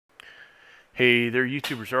Hey there,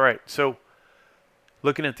 YouTubers. All right, so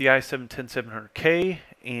looking at the i7 10700K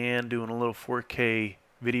and doing a little 4K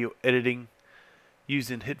video editing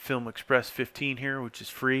using HitFilm Express 15 here, which is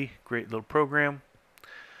free. Great little program.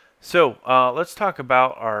 So let's talk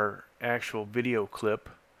about our actual video clip.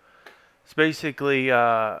 It's basically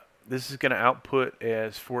this is going to output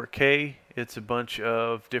as 4K. It's a bunch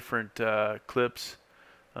of different clips,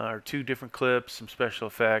 or two different clips, some special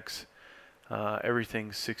effects.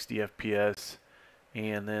 Everything's 60 FPS,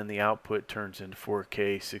 and then the output turns into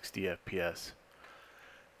 4K 60 FPS.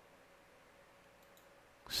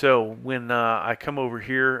 So when I come over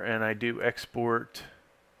here and I do export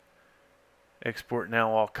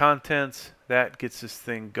now all contents, that gets this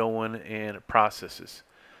thing going and it processes.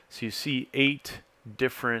 So you see 8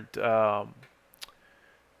 different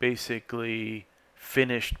basically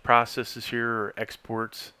finished processes here, or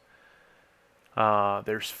exports.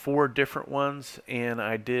 There's 4 different ones, and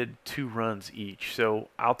I did 2 runs each. So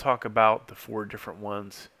I'll talk about the 4 different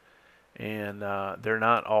ones, and they're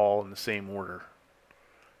not all in the same order.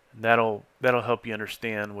 And that'll help you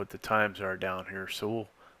understand what the times are down here. So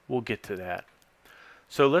we'll get to that.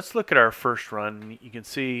 So let's look at our first run. You can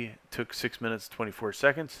see it took 6 minutes 24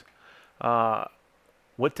 seconds.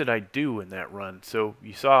 What did I do in that run? So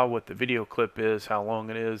you saw what the video clip is, how long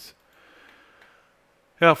it is.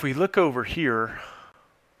 Now if we look over here,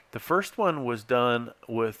 the first one was done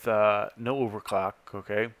with no overclock,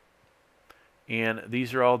 okay? And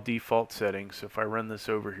these are all default settings. So if I run this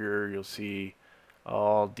over here, you'll see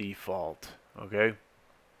all default, okay?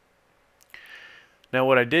 Now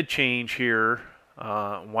what I did change here,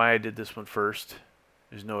 why I did this one first,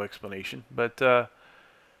 there's no explanation, but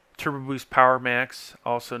Turbo Boost Power Max,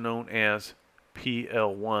 also known as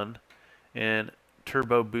PL1, and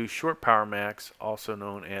Turbo Boost Short Power Max, also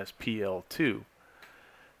known as PL2.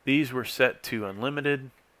 These were set to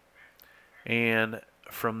unlimited, and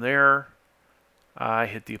from there I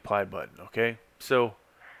hit the apply button, okay? So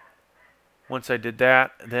once I did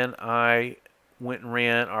that, then I went and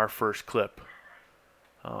ran our first clip.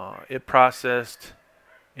 It processed,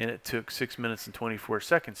 and it took 6 minutes and 24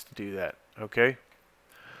 seconds to do that, okay?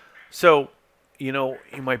 So, you know,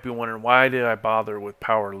 you might be wondering, why did I bother with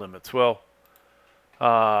power limits? Well,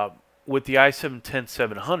 with the i7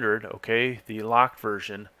 10700, okay, the locked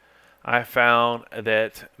version, I found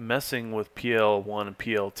that messing with PL1 and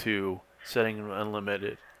PL2, setting them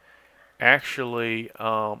unlimited, actually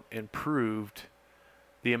improved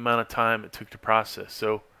the amount of time it took to process.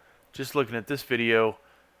 So just looking at this video,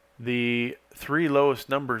 the 3 lowest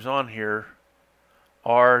numbers on here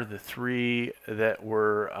are the 3 that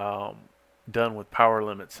were done with power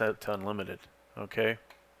limit set to unlimited, okay?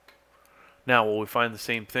 Now, will we find the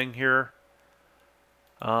same thing here?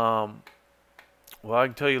 Well, I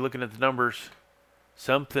can tell you, looking at the numbers,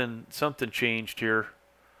 something changed here.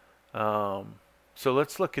 So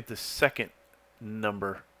let's look at the second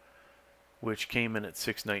number, which came in at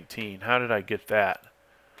 619. How did I get that?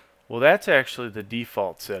 Well, that's actually the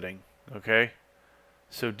default setting, okay?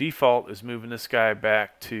 So default is moving this guy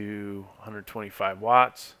back to 125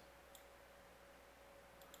 watts.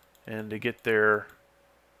 And to get there,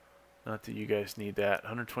 not that you guys need that,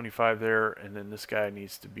 125 there, and then this guy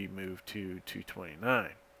needs to be moved to 229.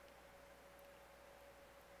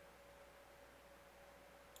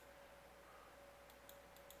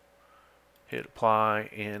 Hit apply,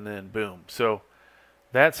 and then boom. So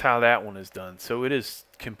that's how that one is done. So it is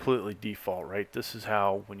completely default, right? This is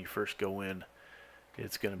how, when you first go in,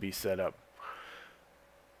 it's going to be set up.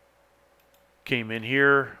 Came in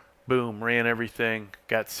here, boom, ran everything,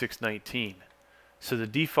 got 619. So the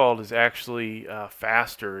default is actually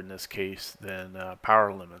faster in this case than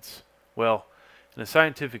power limits. Well, in a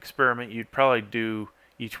scientific experiment, you'd probably do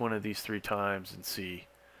each one of these 3 times and see.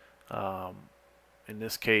 In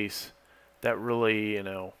this case, that really, you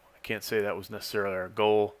know, I can't say that was necessarily our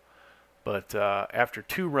goal, but after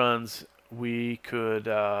 2 runs, we could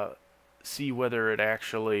see whether it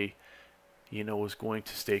actually, you know, was going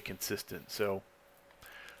to stay consistent. So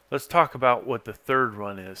let's talk about what the third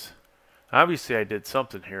run is. Obviously, I did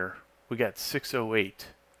something here. We got 608.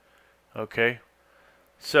 Okay,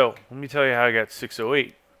 so let me tell you how I got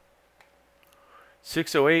 608.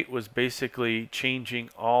 608 was basically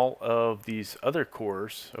changing all of these other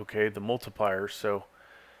cores, okay, the multipliers. So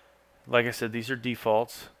like I said, these are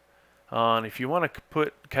defaults. And if you want to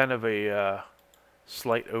put kind of a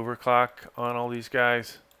slight overclock on all these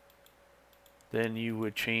guys, then you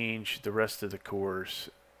would change the rest of the cores,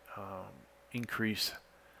 increase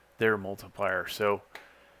their multiplier. So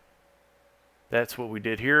that's what we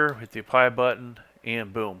did here. Hit the apply button,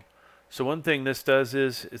 and boom. So one thing this does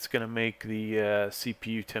is it's going to make the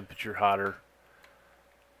CPU temperature hotter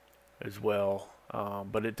as well.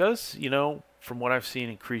 But it does, you know, from what I've seen,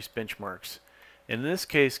 increase benchmarks. In this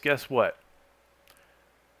case, guess what?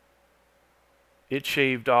 It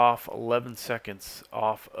shaved off 11 seconds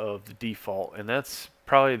off of the default, and that's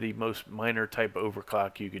probably the most minor type of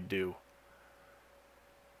overclock you could do.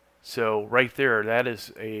 So right there, that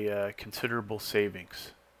is a considerable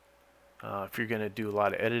savings. If you're going to do a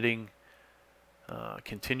lot of editing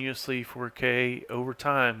continuously 4K over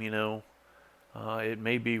time, you know, it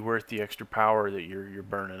may be worth the extra power that you're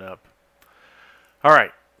burning up. All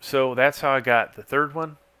right, so that's how I got the third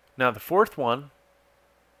one. Now the fourth one,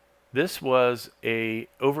 this was a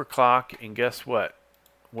overclock, and guess what?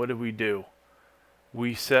 What did we do?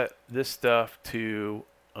 We set this stuff to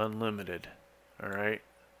unlimited. All right,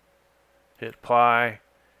 hit apply,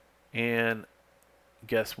 and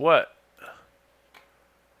guess what?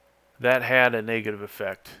 That had a negative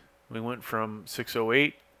effect. We went from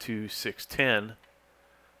 608 to 610.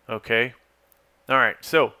 Okay. All right.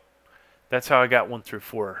 So that's how I got 1 through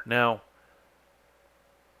 4. Now,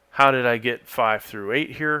 how did I get 5 through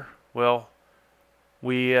 8 here? Well,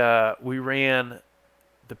 we ran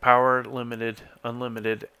the power limited,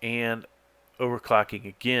 unlimited, and overclocking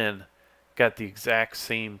again. Got the exact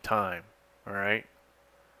same time. All right.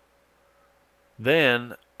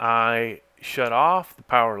 Then I shut off the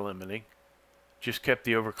power limiting, just kept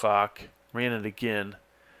the overclock, ran it again.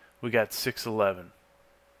 We got 611.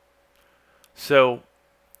 So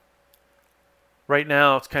right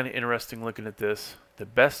now it's kind of interesting looking at this. The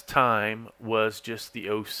best time was just the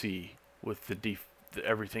OC with the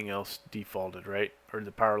everything else defaulted, right? Or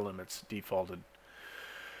the power limits defaulted.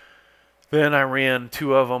 Then I ran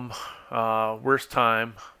 2 of them, worst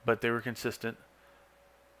time, but they were consistent.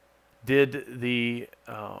 Did the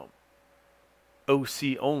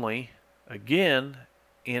OC only again,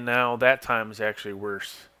 and now that time is actually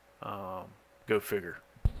worse. Go figure.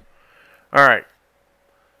 All right,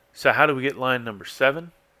 so how do we get line number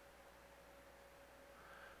 7?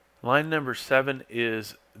 Line number 7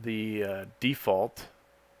 is the default.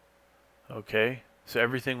 Okay, so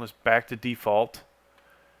everything was back to default,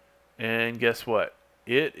 and guess what?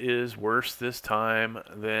 It is worse this time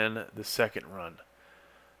than the second run.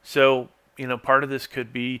 So, you know, part of this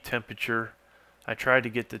could be temperature. I tried to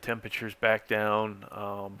get the temperatures back down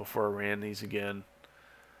before I ran these again.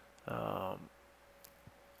 And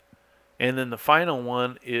then the final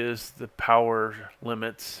one is the power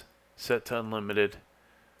limits set to unlimited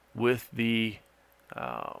with the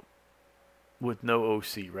with no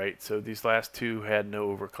OC, right? So these last 2 had no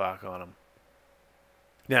overclock on them.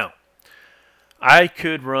 Now, I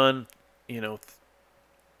could run, you know,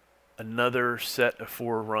 another set of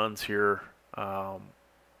 4 runs here.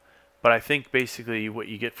 But I think basically what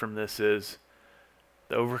you get from this is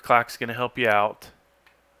the overclock's going to help you out.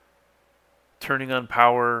 Turning on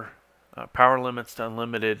power limits to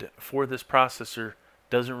unlimited for this processor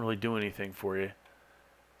doesn't really do anything for you,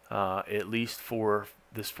 at least for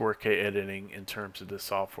this 4K editing in terms of the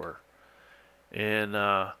software. And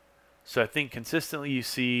so I think consistently you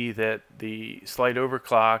see that the slight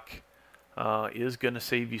overclock is going to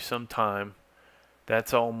save you some time.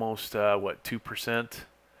 That's almost what, 2%.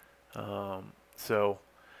 So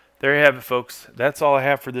there you have it, folks. That's all I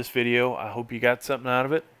have for this video. I hope you got something out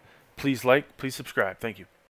of it. Please like, please subscribe. Thank you.